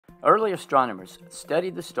Early astronomers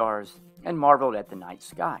studied the stars and marveled at the night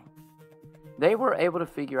sky. They were able to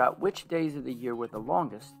figure out which days of the year were the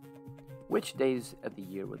longest, which days of the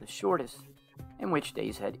year were the shortest, and which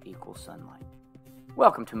days had equal sunlight.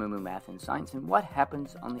 Welcome to Moo Math and Science and what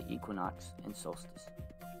happens on the equinox and solstice.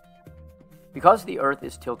 Because the Earth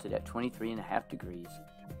is tilted at 23.5 degrees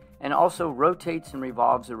and also rotates and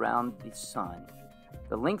revolves around the Sun,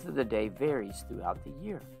 the length of the day varies throughout the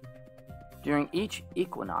year. During each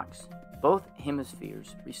equinox, both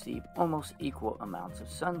hemispheres receive almost equal amounts of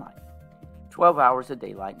sunlight, 12 hours of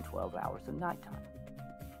daylight and 12 hours of nighttime.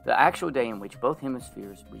 The actual day in which both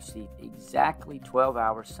hemispheres receive exactly 12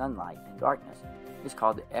 hours sunlight and darkness is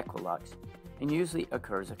called the equilux and usually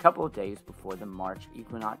occurs a couple of days before the March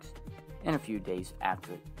equinox and a few days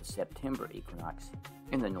after the September equinox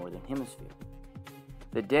in the northern hemisphere.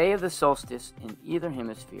 The day of the solstice in either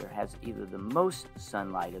hemisphere has either the most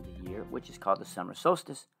sunlight of the year, which is called the summer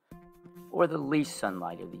solstice, or the least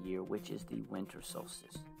sunlight of the year, which is the winter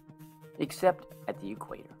solstice. Except at the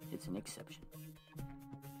equator, it's an exception.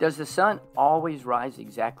 Does the sun always rise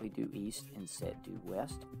exactly due east and set due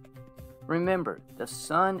west? Remember, the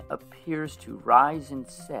sun appears to rise and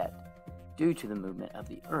set due to the movement of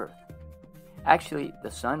the earth. Actually,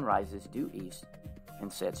 the sun rises due east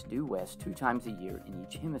and sets due west 2 times a year in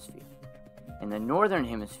each hemisphere. In the northern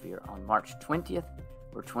hemisphere, on March 20th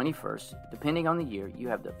or 21st, depending on the year, you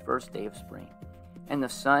have the first day of spring, and the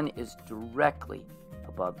sun is directly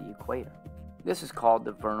above the equator. This is called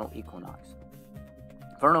the vernal equinox.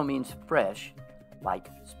 Vernal means fresh, like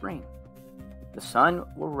spring. The sun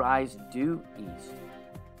will rise due east.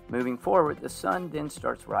 Moving forward, the sun then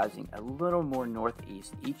starts rising a little more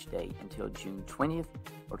northeast each day until June 20th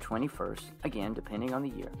or 21st, again depending on the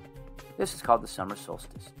year. This is called the summer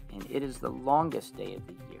solstice, and it is the longest day of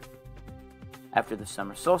the year. After the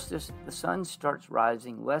summer solstice, the sun starts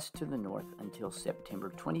rising less to the north until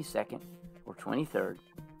September 22nd or 23rd,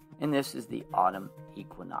 and this is the autumn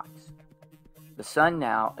equinox. The sun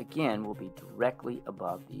now again will be directly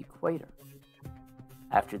above the equator.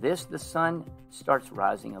 After this, the sun starts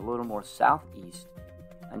rising a little more southeast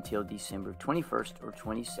until December 21st or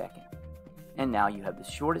 22nd. And now you have the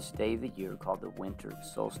shortest day of the year called the winter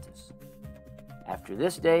solstice. After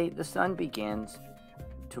this day, the sun begins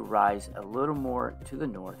to rise a little more to the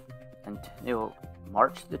north until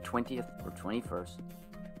March the 20th or 21st,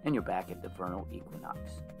 and you're back at the vernal equinox.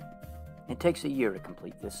 It takes a year to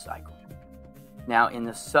complete this cycle. Now in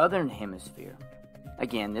the southern hemisphere,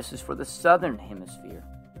 again, this is for the southern hemisphere.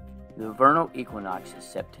 The vernal equinox is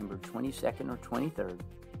September 22nd or 23rd.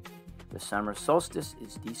 The summer solstice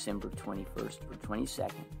is December 21st or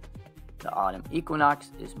 22nd. The autumn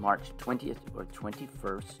equinox is March 20th or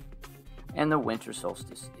 21st. And the winter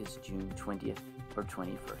solstice is June 20th or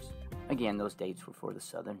 21st. Again, those dates were for the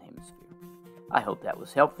southern hemisphere. I hope that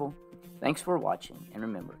was helpful. Thanks for watching. And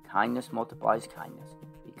remember, kindness multiplies kindness.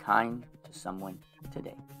 Be kind to someone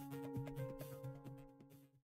today.